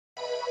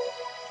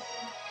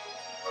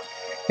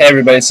Hey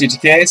everybody,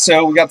 CtK.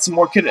 So we got some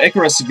more Kid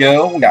Icarus to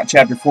go. We got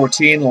chapter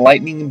 14,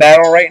 Lightning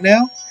Battle right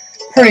now.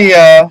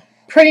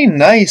 Pretty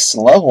nice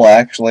level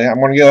actually.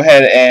 I'm gonna go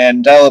ahead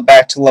and dial it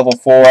back to level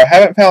 4. I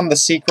haven't found the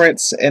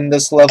secrets in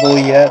this level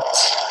yet,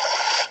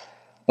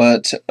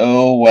 but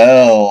oh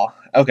well.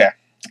 Okay,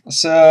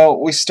 so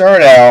we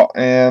start out,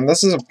 and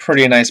this is a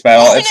pretty nice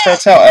battle. It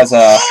starts out as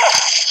a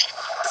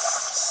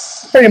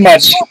pretty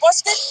much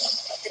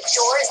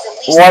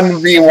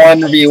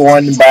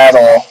 1v1v1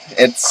 battle.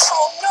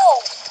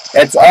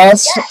 It's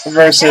us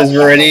versus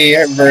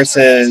Viridi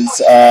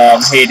versus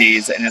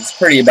Hades, and it's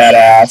pretty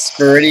badass.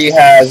 Viridi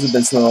has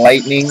this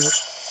lightning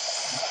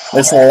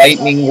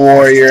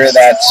warrior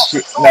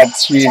that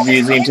she's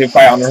using to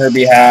fight on her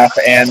behalf,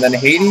 and then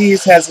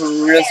Hades has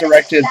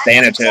resurrected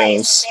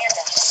Thanatos.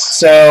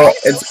 So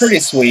it's pretty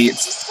sweet.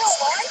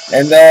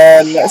 And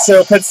then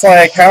so it's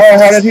like,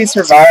 how did he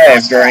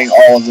survive during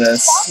all of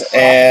this?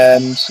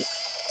 And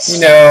you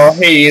know,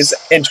 Hades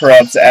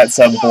interrupts at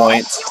some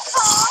point.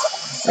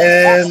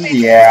 And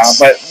yeah,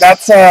 but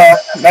that's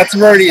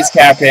Viridi's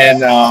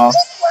captain,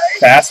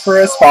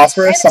 Phosphorus,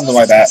 something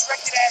like that.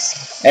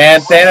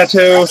 And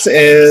Thanatos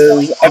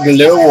is a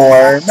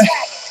glowworm.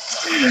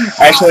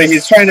 Actually,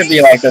 he's trying to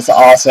be like this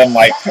awesome,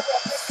 like,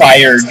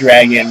 fire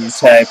dragon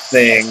type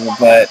thing,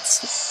 but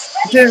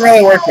it didn't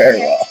really work very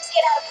well.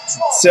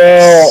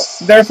 So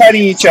they're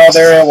fighting each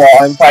other while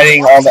I'm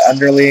fighting all the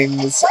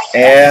underlings,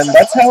 and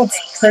that's how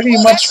it's pretty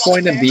much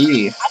going to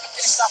be.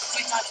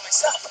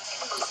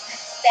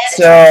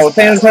 So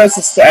Thanatos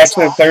is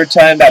actually the third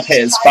time that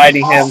Pit is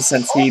fighting him,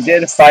 since he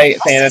did fight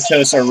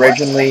Thanatos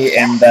originally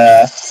in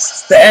the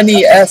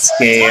NES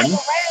game.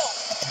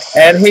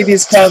 And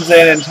Hades comes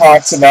in and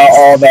talks about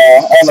all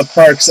the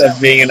perks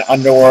of being an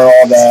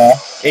underworld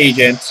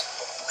agent.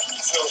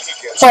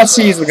 Plus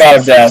he's the god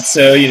of death,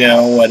 so you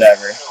know,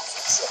 whatever.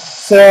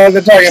 So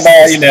they're talking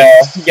about, you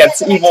know, he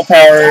gets evil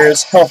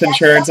powers, health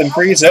insurance, and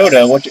free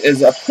soda, which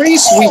is a pretty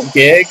sweet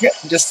gig,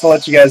 just to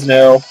let you guys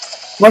know.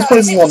 Most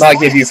places will not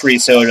give you free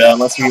soda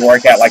unless you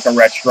work at like a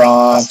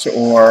restaurant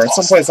or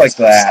someplace like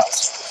that.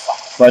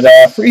 But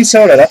free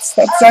soda, that's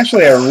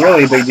actually a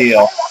really big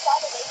deal.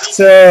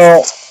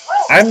 So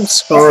I'm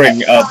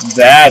screwing up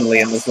badly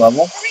in this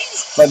level,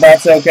 but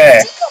that's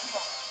okay.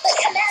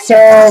 So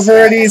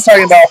Viridi's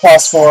talking about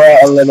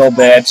Phosphora a little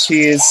bit.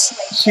 She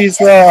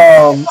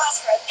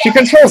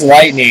controls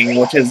lightning,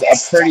 which is a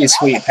pretty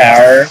sweet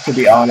power, to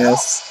be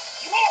honest.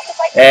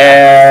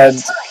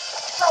 And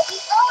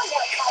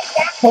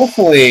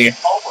hopefully,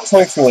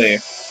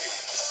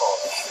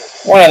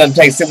 one of them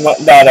takes the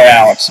other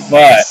out,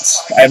 but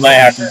I might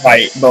have to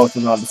fight both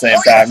of them at the same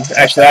time.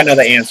 Actually, I know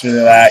the answer to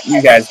that. You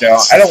guys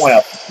don't. I don't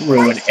want to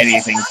ruin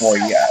anything for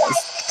you guys.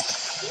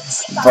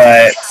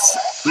 But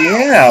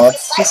yeah,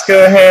 let's just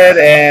go ahead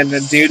and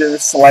do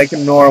this like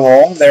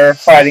normal. They're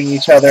fighting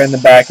each other in the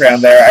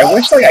background there. I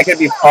wish like I could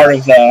be part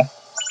of the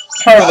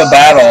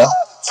battle,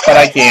 but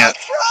I can't.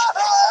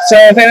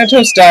 So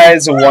Thanatos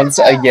dies once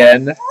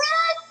again.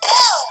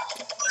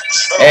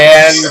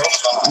 And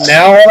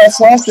now all that's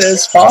left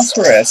is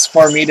Phosphorus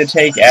for me to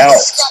take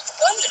out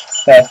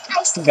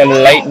the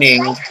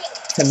lightning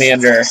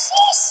commander.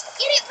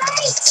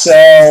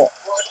 So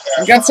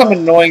we got some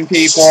annoying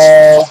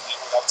people.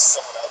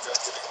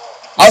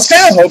 I was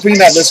kind of hoping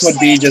that this would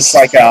be just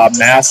like a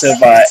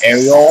massive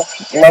aerial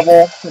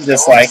level,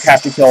 just like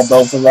have to kill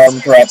both of them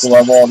throughout the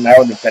level, and that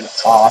would have been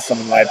awesome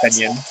in my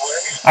opinion.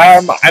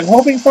 I'm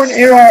hoping for an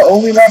aerial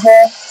only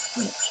level,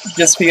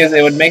 just because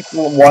it would make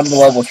one, the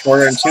level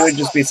shorter, and two, it would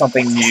just be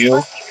something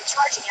new.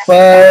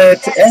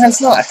 But it has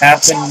not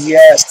happened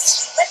yet.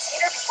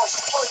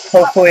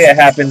 Hopefully it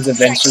happens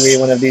eventually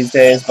one of these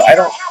days, but I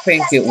don't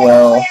think it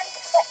will,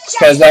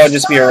 because that would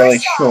just be a really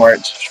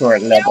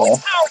short level.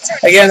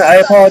 Again, I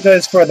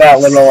apologize for that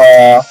little,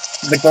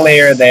 the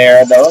glare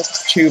there, those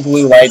two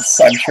blue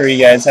lights. I'm sure you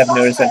guys have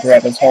noticed that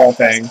throughout this whole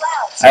thing.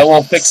 I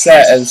will fix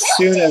that as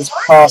soon as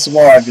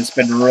possible. I've just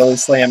been really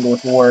slammed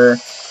with work,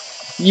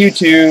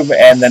 YouTube,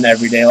 and then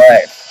everyday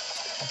life.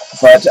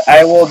 But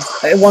I will,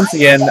 once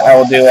again, I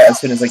will do it as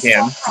soon as I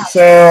can.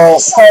 So,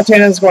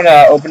 Palutena is going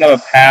to open up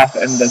a path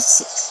in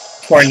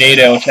this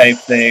tornado type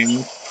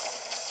thing,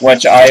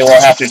 which I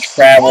will have to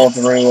travel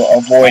through,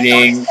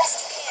 avoiding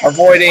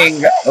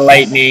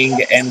lightning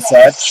and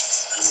such,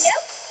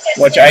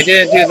 which I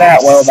didn't do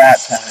that well that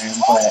time,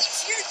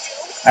 but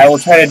I will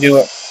try to do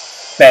it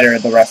better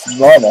the rest of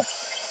the level.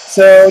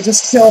 So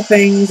just kill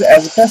things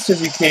as best as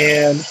you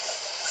can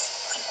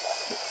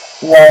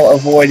while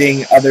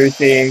avoiding other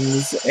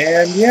things,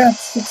 and yeah,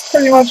 it's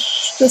pretty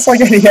much just like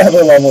any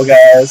other level,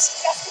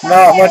 guys.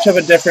 Not much of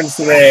a difference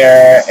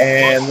there,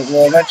 and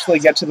we'll eventually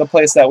get to the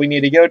place that we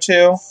need to go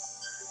to,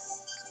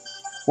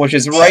 which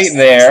is right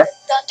there,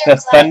 the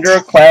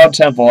Thundercloud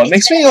Temple. It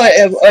makes me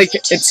like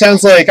it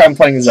sounds like I'm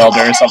playing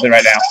Zelda or something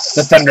right now.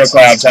 The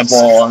Thundercloud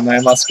Temple, and I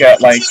must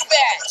get like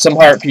some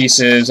heart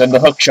pieces and the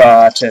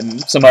hookshot and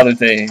some other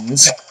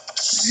things.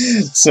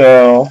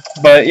 So,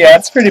 but yeah,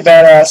 it's pretty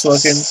badass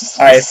looking,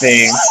 I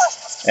think,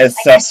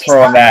 except for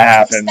when that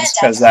happens,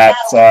 because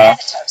that's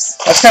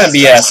kind of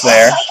BS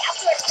there.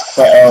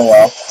 But oh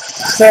well.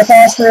 So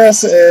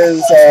Phosphorus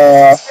is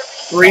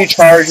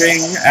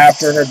recharging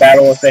after her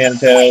battle with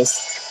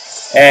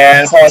Thanatos,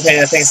 and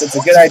Polyphania thinks it's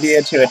a good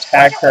idea to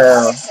attack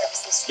her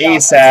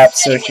ASAP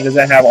so she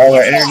doesn't have all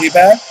her energy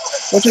back,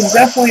 which is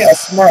definitely a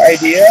smart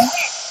idea.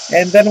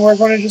 And then we're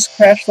going to just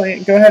go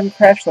ahead and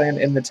crash land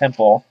in the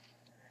temple.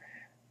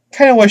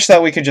 Kind of wish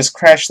that we could just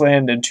crash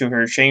land into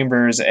her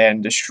chambers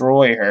and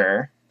destroy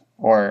her,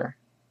 or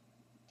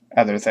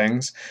other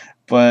things.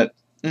 But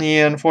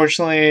yeah,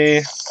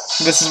 unfortunately,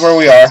 this is where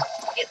we are.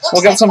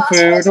 We'll get some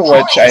food,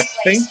 which I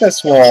think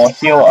this will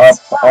heal up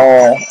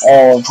all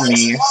of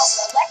me.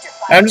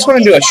 I'm just going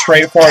to do a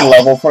straightforward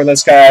level for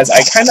this, guys.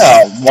 I kind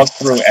of looked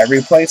through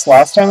every place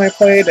last time I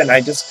played, and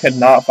I just could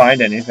not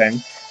find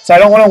anything. So I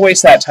don't want to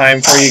waste that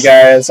time for you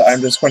guys.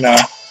 I'm just going to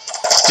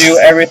do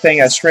everything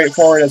as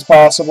straightforward as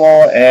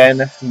possible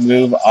and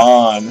move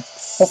on.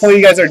 Hopefully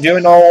you guys are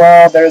doing all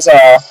well.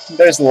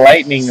 There's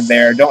lightning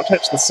there. Don't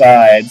touch the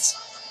sides.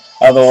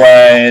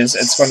 Otherwise,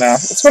 it's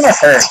gonna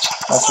hurt.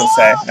 Let's just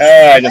say.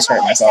 I just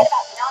hurt myself.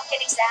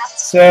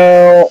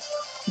 So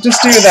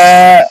just do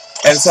that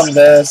and some of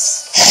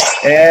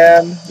this,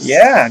 and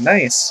yeah,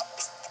 nice.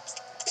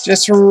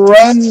 Just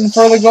run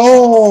for the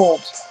gold.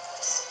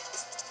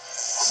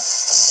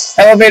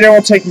 Elevator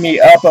will take me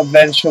up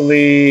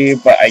eventually,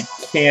 but I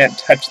can't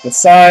touch the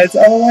sides.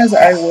 Otherwise,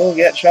 I will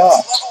get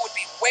shot.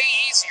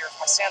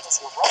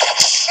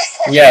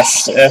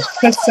 Yes, if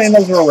Pit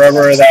sandals were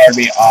rubber, that would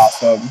be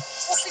awesome.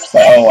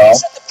 But oh well.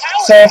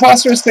 So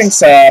Phosphorus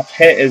thinks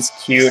Pit is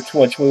cute,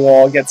 which we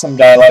will get some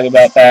dialogue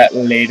about that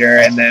later,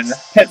 and then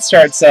Pit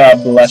starts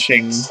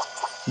blushing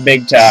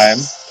big time,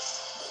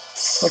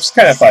 which is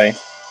kind of funny.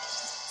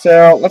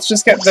 So let's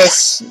just get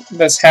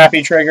this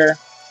happy trigger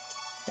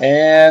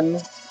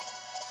and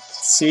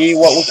see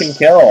what we can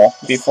kill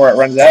before it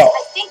runs out.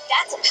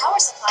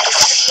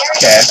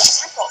 Okay.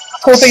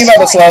 Cool thing about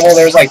this level,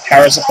 there's like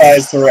power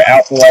supplies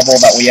throughout the level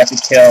that we have to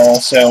kill,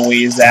 so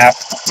we zap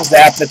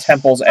the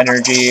temple's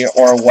energy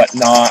or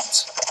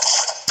whatnot.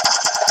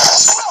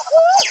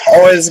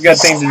 Always a good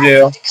thing to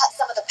do.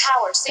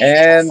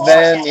 And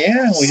then,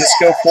 yeah, we just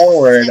go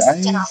forward.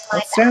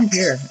 Let's stand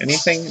here.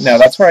 Anything? No,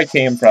 that's where I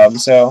came from,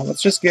 so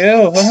let's just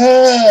go.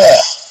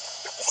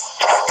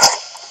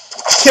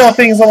 Kill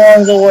things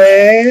along the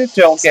way.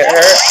 Don't get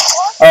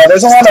hurt.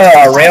 There's a lot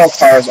of rail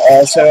cars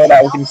also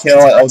that we can kill.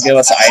 It'll give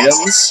us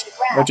items,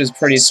 which is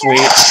pretty sweet.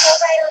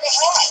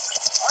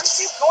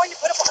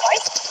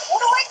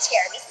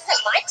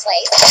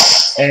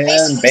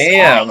 And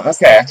bam.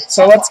 Okay,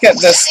 so let's get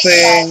this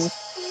thing.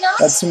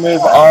 Let's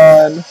move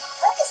on.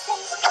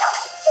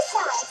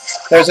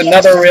 There's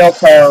another rail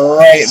car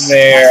right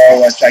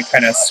there, which I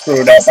kind of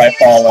screwed up by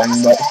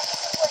falling,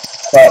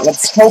 but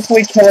let's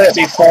hopefully kill it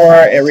before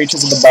it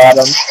reaches the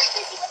bottom.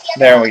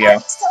 There we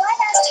go.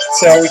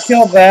 So we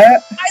killed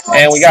that,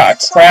 and we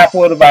got a crap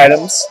load of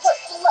items,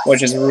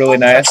 which is really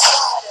nice.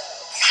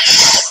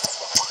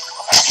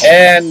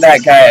 And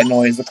that guy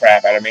annoys the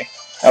crap out of me.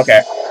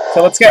 Okay,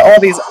 so let's get all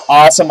these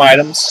awesome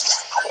items.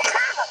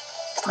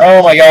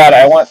 Oh my god,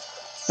 I want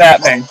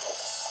that thing.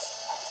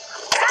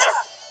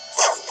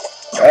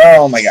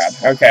 Oh my god,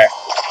 okay.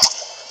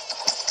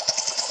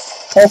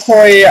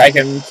 Hopefully I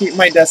can keep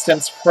my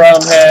distance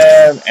from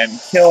him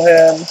and kill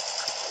him.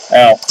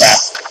 Oh crap.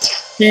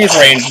 He's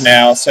ranged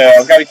now, so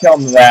I've got to kill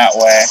him that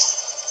way.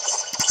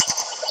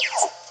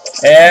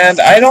 And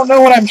I don't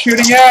know what I'm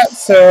shooting at,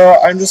 so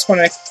I'm just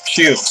going to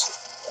shoot.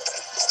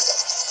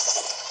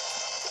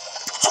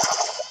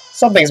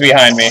 Something's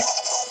behind me.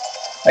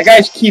 That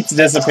guy keeps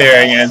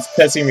disappearing and it's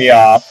pissing me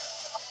off.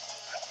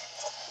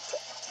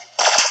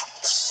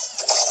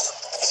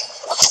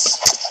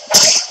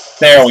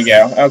 There we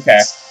go. Okay.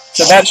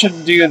 So that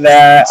should do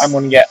that. I'm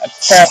going to get a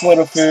crap load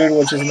of food,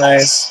 which is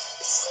nice.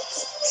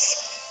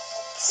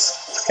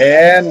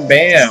 And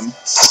bam.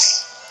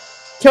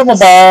 Kill the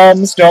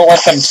bombs. Don't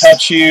let them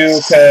touch you,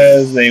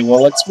 because they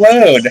will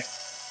explode.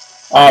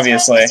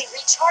 Obviously.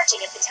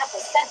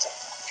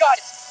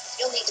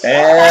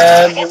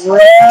 And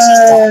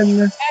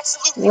run!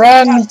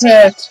 Run,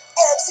 Pit!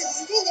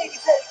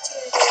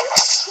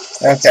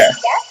 Okay.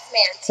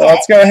 So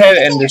let's go ahead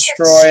and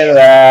destroy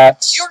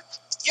that.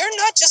 You're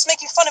not just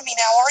making fun of me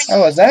now, are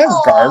you? Oh, is that a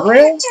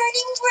guardrail?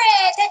 Turning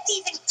red. That's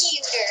even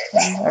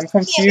cuter. I'm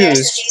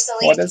confused.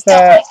 What is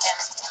that?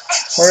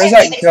 Where is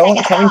that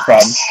coming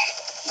from?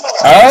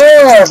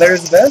 Oh,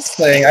 there's this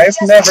thing. I've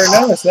never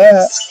noticed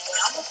that.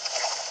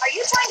 Are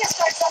you trying to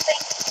start something?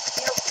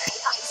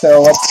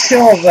 So let's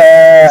kill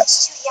that.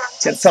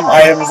 Get some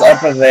items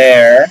up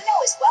there.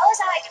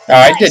 Oh,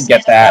 I did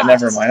get that.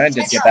 Never mind. I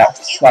did get that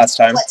last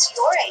time.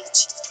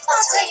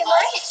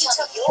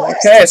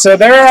 Okay, so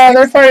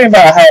they're fighting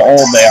about how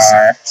old they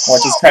are,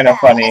 which is kind of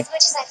funny.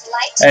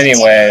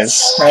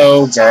 Anyways,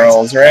 oh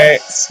girls, right?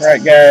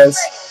 Right, guys?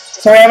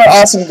 So we have an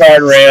awesome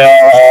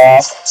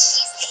guardrail,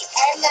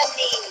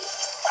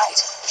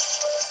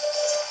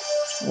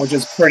 which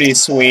is pretty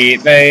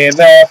sweet.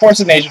 The Force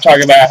of Nature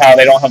talk about how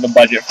they don't have the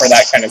budget for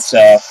that kind of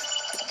stuff.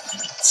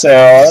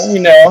 So, you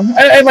know,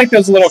 I like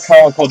those little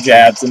comical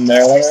jabs in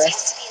there.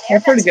 They're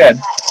pretty good.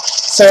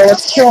 So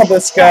let's kill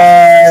this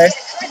guy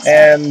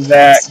and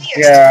that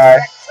guy.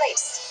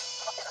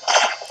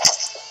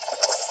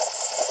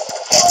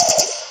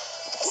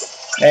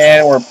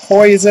 And we're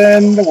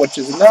poisoned, which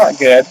is not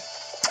good.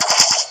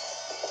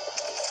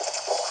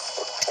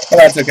 But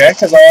that's okay,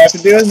 because all I have to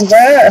do is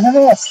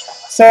that.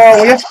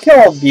 So we have to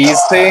kill these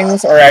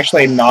things, or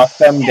actually knock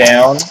them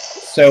down.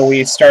 So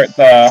we start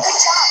the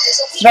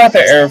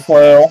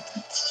airflow.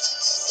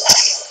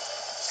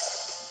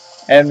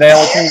 And then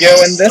we can go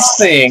in this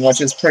thing,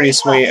 which is pretty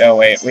sweet. Oh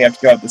wait, we have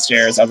to go up the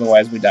stairs,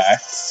 otherwise we die.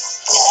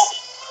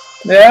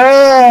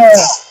 No!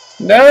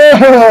 No!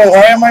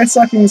 Why am I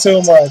sucking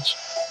so much?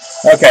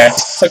 Okay,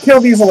 so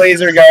kill these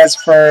laser guys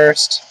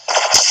first.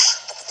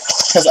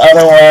 Because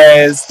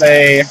otherwise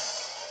they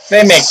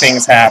make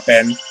things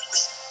happen.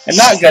 And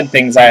not good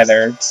things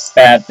either.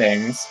 Bad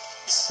things.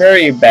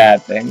 Very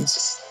bad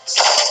things.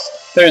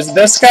 There's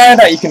this guy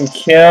that you can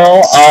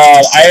kill.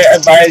 I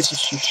advise you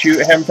should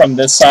shoot him from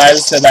this side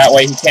so that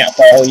way he can't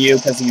follow you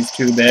because he's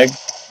too big.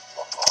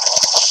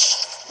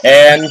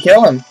 And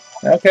kill him.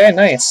 Okay,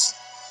 nice.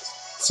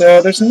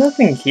 So there's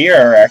nothing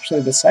here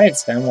actually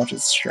besides him, which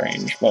is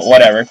strange, but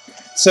whatever.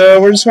 So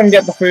we're just going to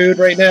get the food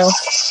right now.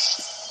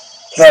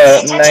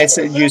 The nice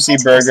juicy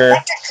burger.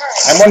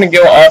 I'm going to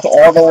go up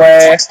all the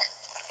way.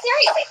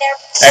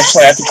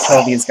 Actually, I have to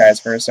kill these guys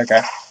first,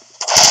 okay.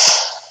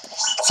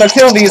 So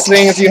kill these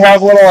things. You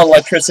have little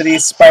electricity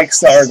spikes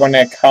that are going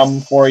to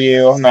come for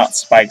you. Not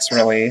spikes,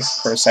 really,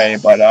 per se,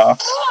 but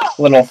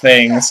little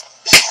things.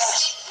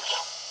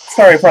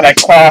 Sorry for that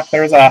cough.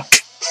 There's a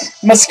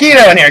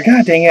mosquito in here.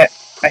 God dang it.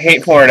 I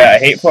hate Florida. I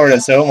hate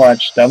Florida so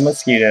much. Dumb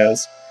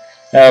mosquitoes.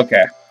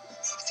 Okay.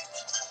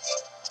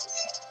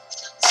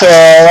 So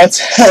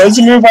let's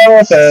move on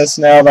with this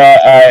now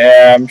that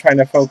I am trying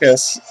to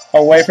focus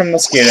away from the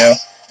mosquito.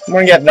 I'm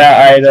going to get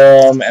that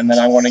item, and then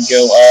I want to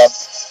go up,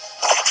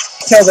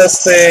 kill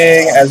this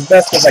thing as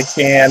best as I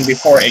can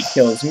before it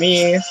kills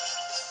me.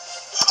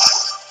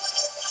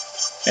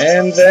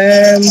 And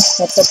then,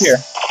 what's up here?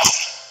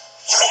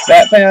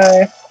 That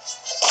guy.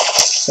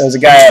 There's a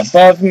guy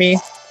above me.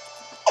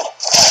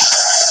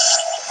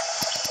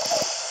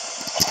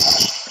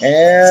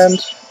 And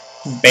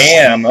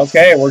bam.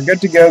 Okay, we're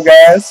good to go,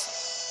 guys.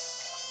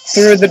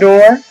 Through the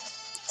door.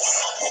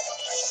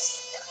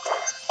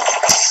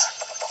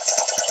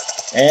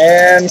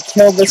 And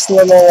kill this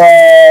little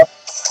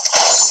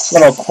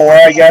core,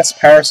 I guess,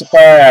 power supply.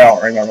 I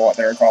don't remember what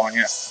they were calling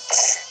it.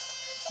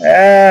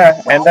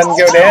 Yeah, and then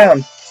go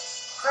down.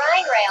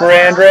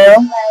 Grand rail.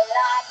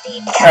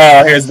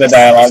 Oh, here's the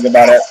dialogue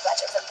about it.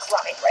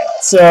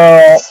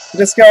 So,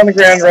 just go on the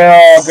grand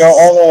rail, go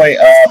all the way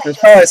up. There's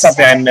probably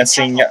something I'm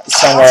missing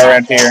somewhere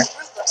around here.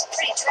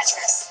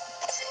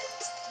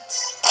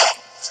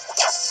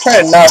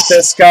 Try to knock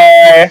this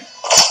guy.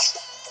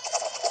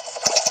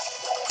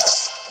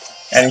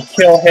 And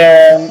kill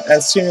him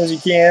as soon as you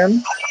can.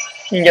 You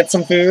can get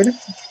some food.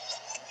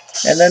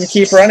 And then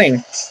keep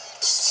running.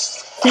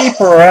 Keep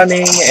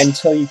running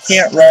until you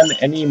can't run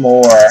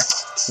anymore.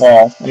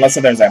 Well, unless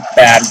there's a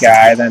bad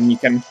guy, then you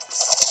can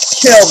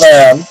kill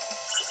them.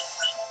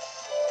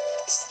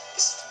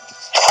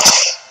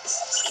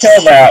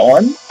 Kill that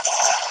one.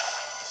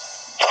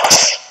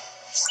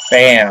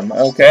 Bam.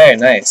 Okay,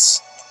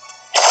 nice.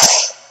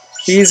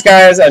 These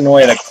guys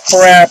annoy the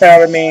crap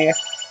out of me.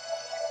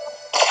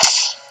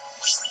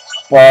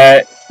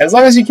 But as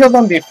long as you kill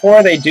them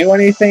before they do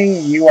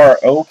anything, you are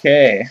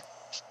okay.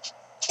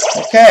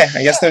 Okay,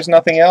 I guess there's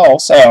nothing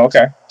else. Oh,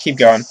 okay. Keep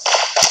going.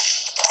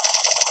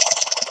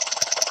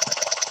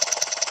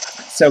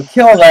 So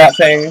kill that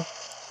thing.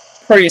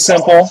 Pretty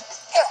simple.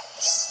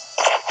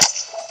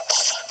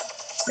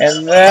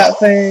 And that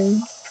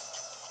thing.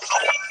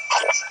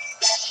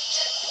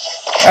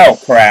 Oh,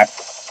 crap.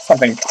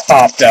 Something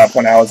popped up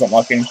when I wasn't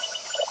looking.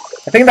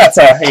 I think that's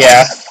a,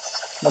 yeah.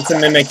 That's a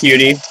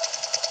Mimikyu.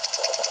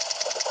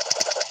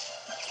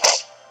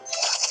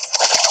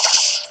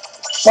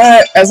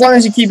 But as long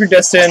as you keep your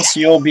distance,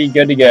 you'll be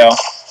good to go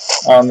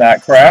on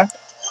that crap.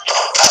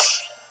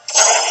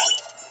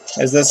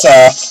 Is this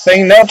a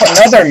thing? Nope,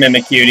 another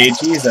Mimikyu.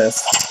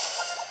 Jesus.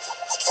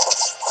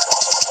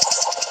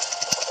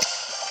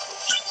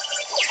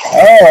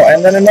 Oh,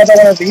 and then another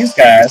one of these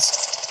guys.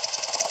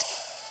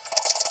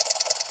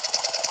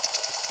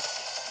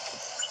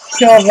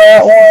 Kill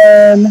that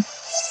one.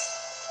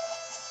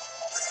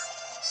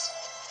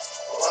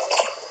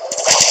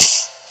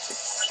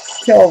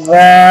 Kill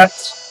that.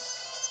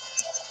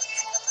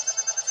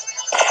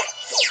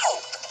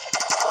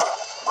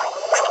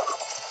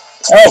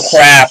 Oh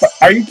crap,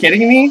 are you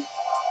kidding me?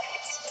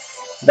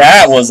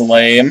 That was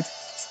lame.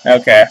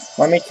 Okay,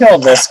 let me kill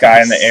this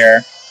guy in the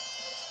air.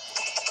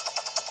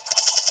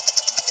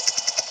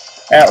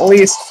 At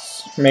least,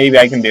 maybe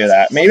I can do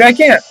that. Maybe I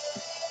can't.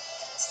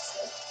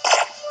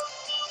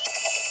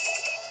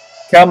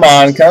 Come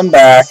on, come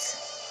back.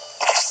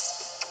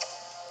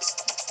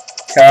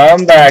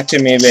 Come back to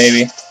me,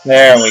 baby.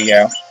 There we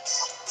go.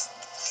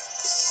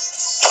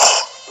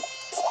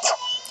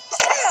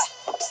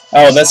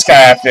 Oh, this guy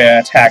I have to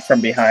attack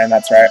from behind,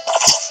 that's right.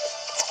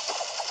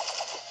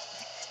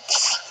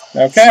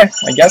 Okay,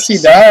 I guess he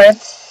died.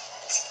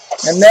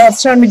 And now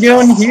it's time to go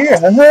in here.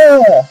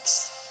 Haha.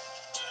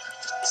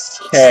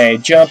 Okay,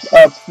 jump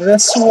up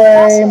this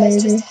way,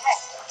 maybe.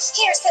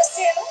 Here, so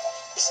soon.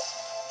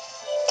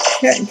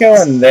 Can't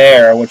go in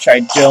there, which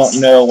I don't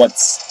know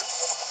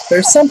what's...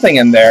 There's something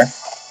in there.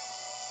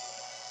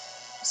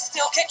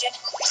 Still kicking.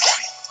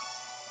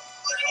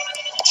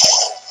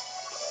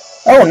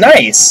 Oh,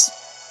 nice!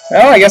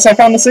 Oh, I guess I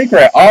found the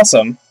secret.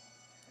 Awesome.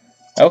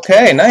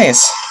 Okay,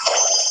 nice.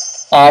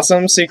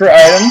 Awesome secret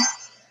item.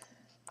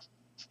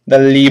 The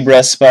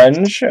Libra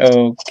sponge.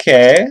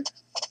 Okay.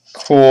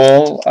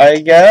 Cool, I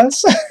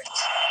guess.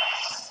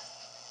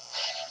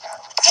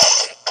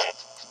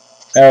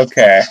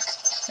 Okay.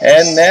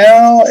 And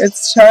now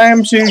it's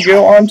time to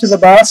go on to the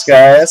boss,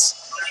 guys.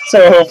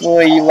 So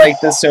hopefully you like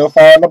this so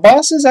far. The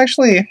boss is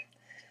actually...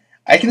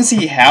 I can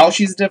see how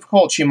she's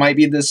difficult. She might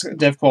be this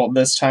difficult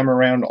this time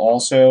around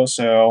also,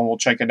 so we'll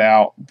check it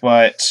out.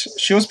 But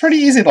she was pretty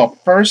easy the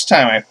first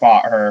time I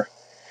fought her.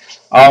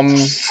 Hello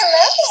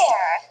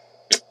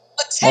there.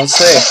 Let's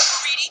see.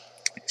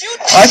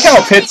 I like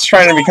how Pit's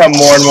trying to become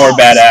more and more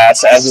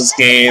badass as this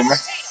game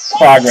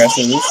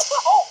progresses.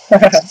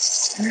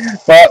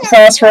 But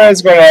Phosphor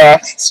is going to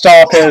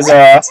stop his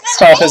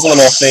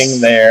little thing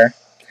there.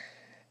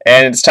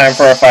 And it's time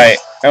for a fight.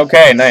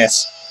 Okay,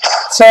 nice.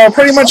 So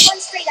pretty much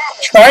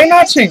try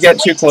not to get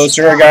too close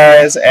to her,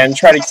 guys, and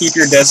try to keep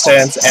your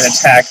distance and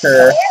attack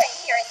her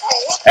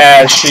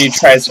as she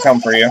tries to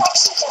come for you.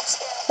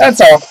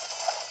 That's all.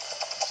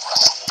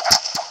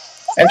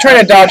 And try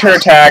to dodge her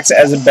attacks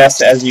as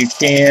best as you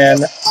can.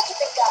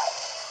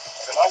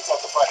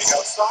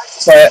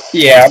 But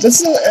yeah,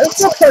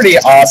 it's a pretty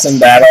awesome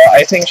battle.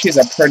 I think she's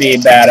a pretty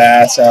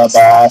badass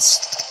boss.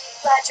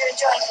 Glad you're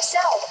enjoying the show.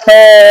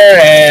 Her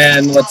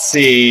and let's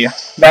see,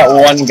 that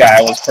one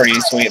guy was pretty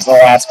sweet. The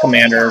last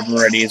commander of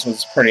Viridies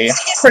was pretty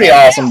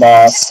awesome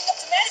boss.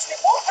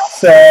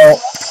 So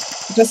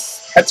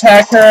just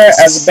attack her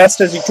as best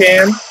as you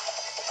can,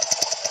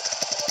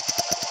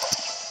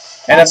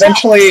 and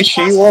eventually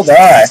she will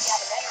die.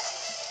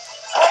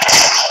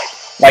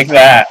 Like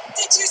that.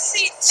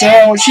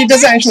 So she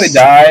doesn't actually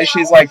die,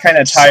 she's like kind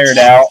of tired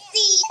out.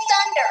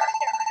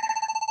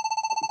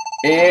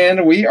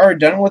 And we are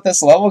done with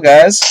this level,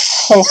 guys.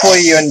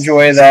 Hopefully you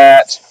enjoy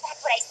that.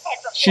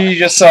 She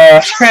just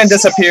she kind of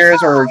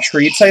disappears or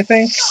retreats, I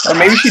think. Or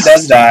maybe she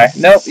does die.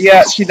 Nope,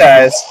 yeah, she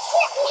dies.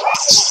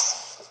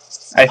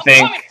 I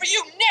think.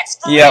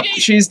 Yep,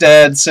 she's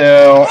dead,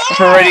 so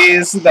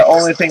Viridies the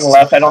only thing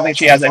left. I don't think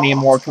she has any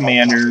more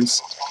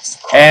commanders.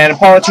 And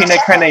Palutena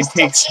kind of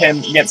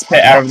gets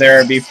Pit out of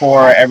there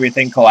before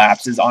everything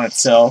collapses on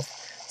itself.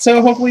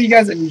 So hopefully you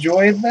guys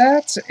enjoyed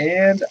that,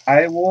 and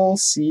I will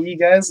see you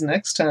guys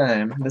next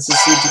time. This is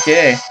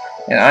CtK,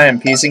 and I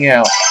am peacing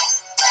out.